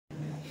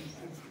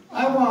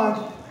I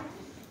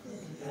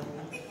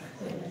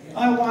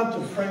want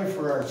to pray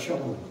for our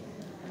children.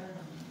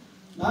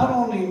 Not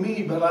only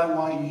me, but I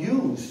want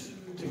you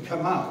to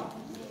come out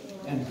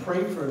and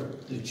pray for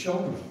the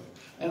children.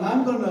 And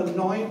I'm going to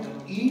anoint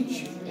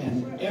each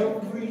and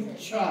every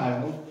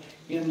child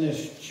in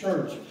this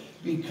church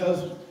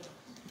because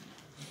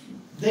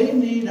they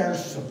need our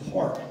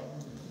support.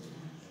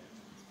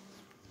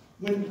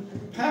 When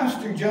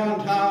Pastor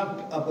John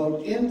talked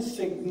about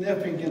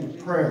insignificant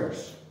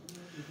prayers,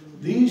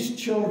 these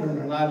children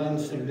are not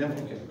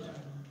insignificant.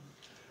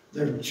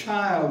 They're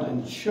child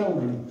and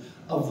children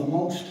of the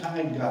Most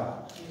High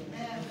God.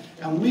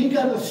 And we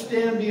got to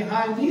stand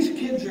behind. These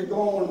kids are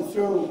going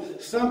through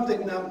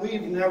something that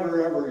we've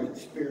never ever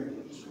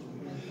experienced.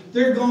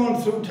 They're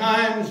going through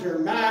times, they're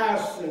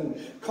masks and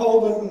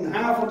COVID, and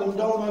half of them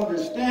don't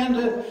understand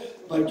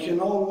it. But you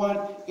know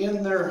what?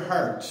 In their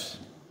hearts,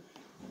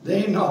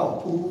 they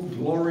know, ooh,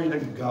 glory to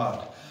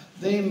God.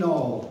 They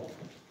know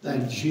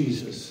that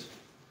Jesus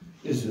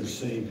is their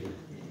Savior.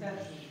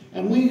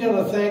 And we got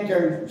to thank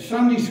our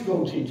Sunday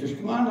school teachers.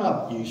 Come on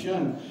up, Yesha.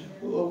 And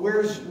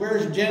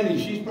where's Jenny?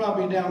 She's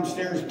probably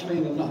downstairs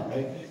cleaning up,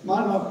 right? Come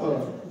on up.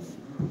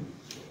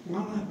 Come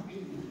on up.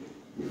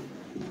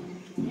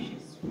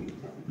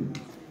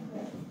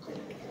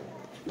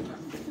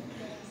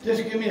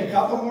 Just give me a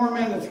couple more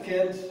minutes,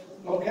 kids.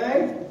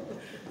 Okay?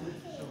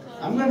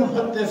 I'm going to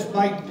put this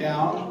mic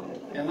down,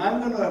 and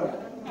I'm going to...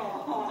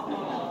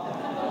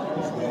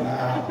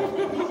 Wow.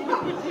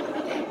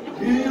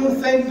 Do you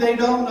think they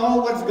don't know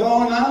what's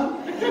going on?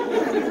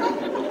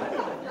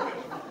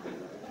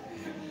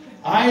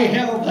 I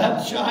held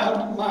that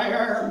child in my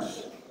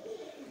arms,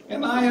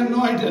 and I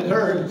anointed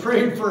her and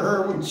prayed for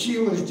her when she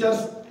was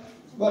just,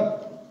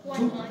 what,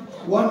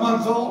 1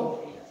 month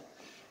old.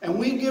 And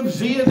we give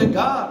Zia to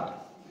God.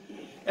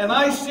 And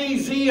I see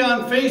Zia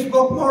on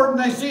Facebook more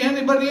than I see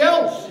anybody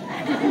else.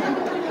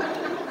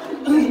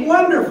 It's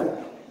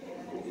wonderful.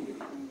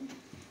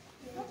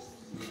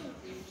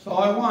 So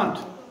I want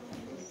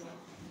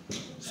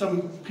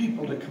some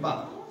people to come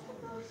up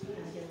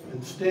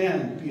and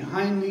stand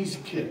behind these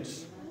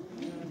kids.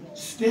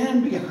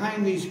 Stand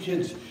behind these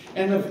kids.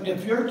 And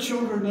if your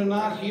children are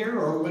not here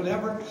or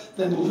whatever,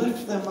 then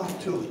lift them up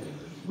to it.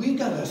 We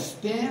got to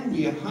stand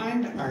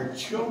behind our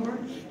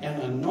children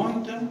and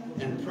anoint them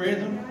and pray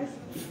them.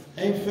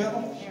 Hey,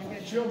 Phil?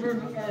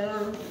 Children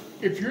are,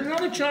 if you're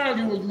not a child,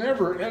 you will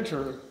never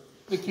enter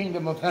the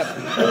kingdom of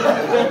heaven.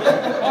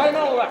 I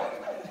know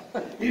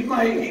that. He's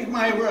my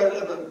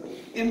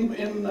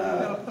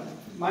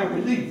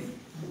relief.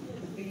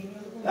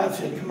 That's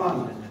it. Come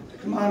on.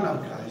 Come on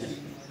up, guys.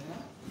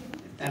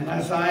 And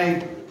as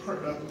I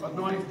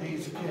anoint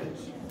these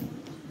kids.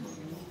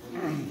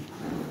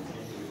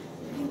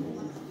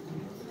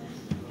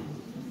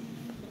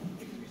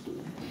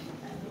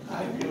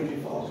 Hi,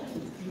 beautiful.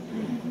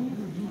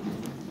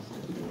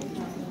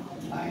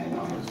 I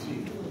anoint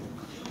you.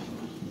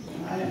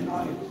 I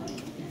anoint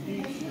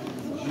each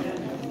and Jen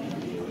in the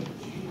name of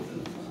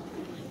Jesus.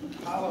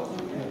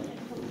 Hallelujah.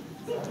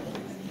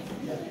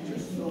 You're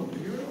so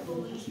beautiful.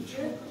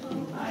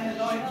 I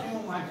anoint you,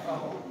 my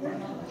fellow.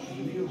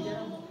 And you.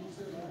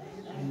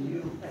 And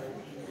you.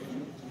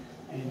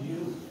 And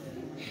you.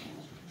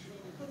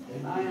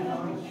 And I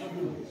anoint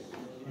you.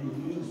 And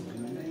you in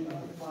the name of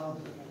the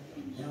Father,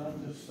 and of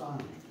the Son,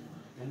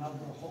 and of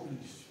the Holy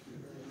Spirit.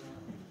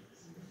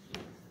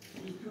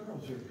 These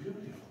girls are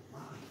beautiful.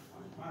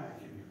 My,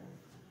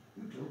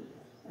 you too.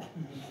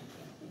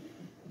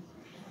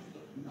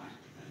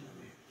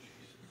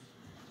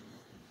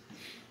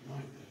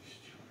 Like these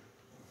children.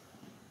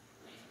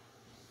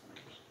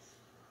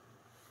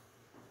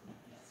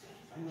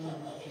 I know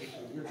I'm not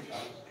chasing your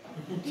child.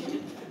 I'm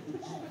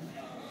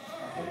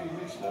getting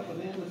mixed up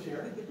with Anna's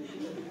here.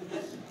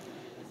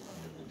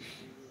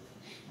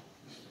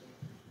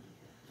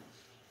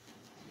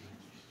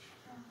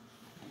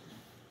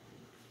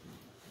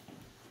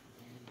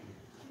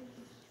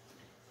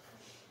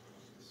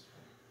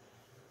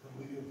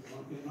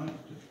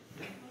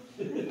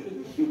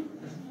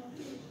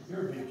 You're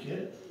a big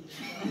kid.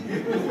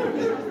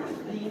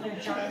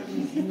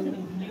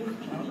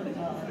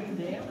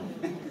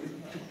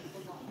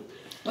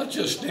 Let's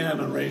just stand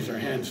and raise our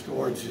hands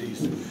towards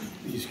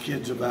these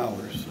kids of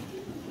ours.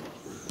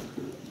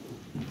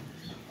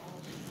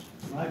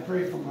 And I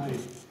pray for my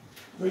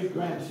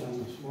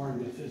great-grandson this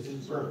morning. It says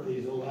his birthday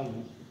is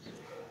 11.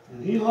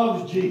 And he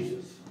loves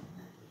Jesus.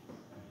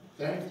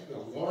 Thanks the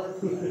Lord.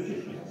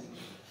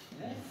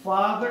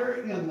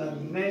 Father, in the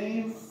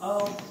name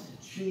of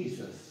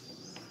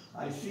Jesus,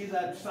 I see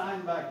that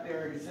sign back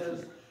there. It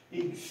says,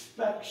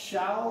 expect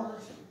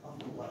showers of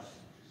blessing.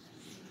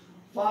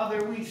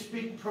 Father, we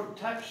speak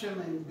protection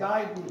and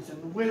guidance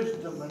and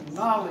wisdom and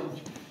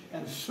knowledge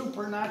and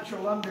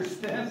supernatural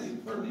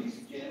understanding for these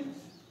kids.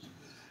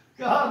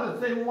 God,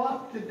 as they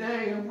walk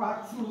today and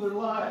walk through their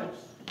lives,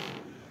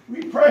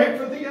 we pray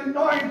for the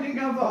anointing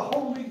of the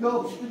Holy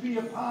Ghost to be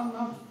upon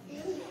them.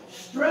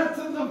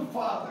 Strengthen them,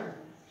 Father.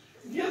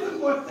 Give them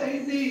what they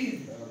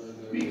need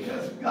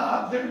Because,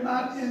 God, they're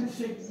not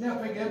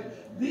insignificant.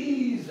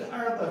 These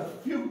are the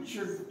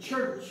future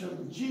church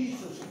of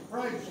Jesus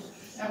Christ.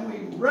 And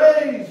we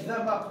raise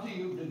them up to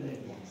you today.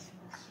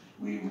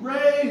 We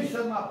raise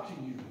them up to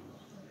you.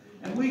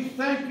 And we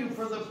thank you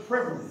for the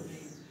privilege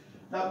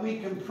that we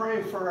can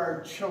pray for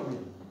our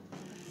children.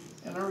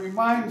 And it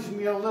reminds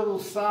me of a little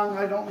song,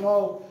 I don't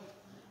know.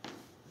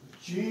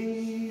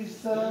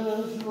 Jesus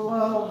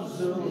loves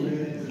the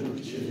little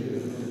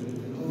children,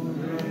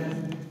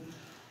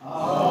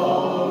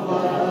 all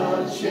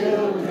the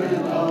children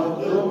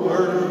of the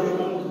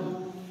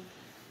world.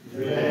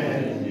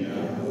 Red and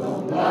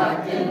yellow,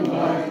 black and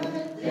white,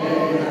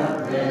 they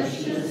are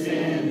precious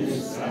in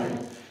His sight.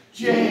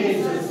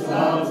 Jesus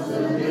loves the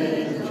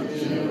little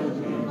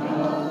children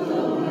of the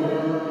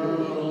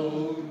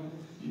world.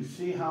 You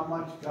see how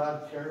much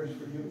God cares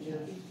for you,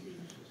 kids?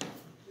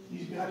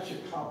 He's got you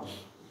covered.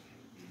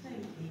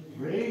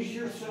 Raise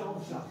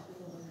yourselves up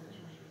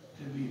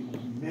to be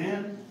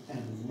men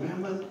and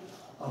women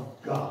of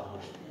God.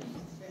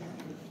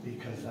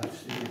 Because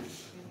that's the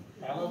answer.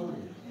 Hallelujah.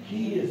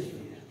 He is the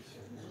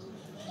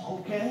answer.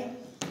 Okay?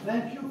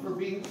 Thank you for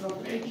being so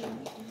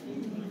patient.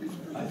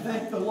 I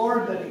thank the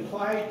Lord that He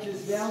quiets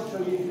us down so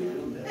you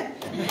can do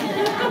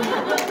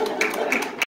that.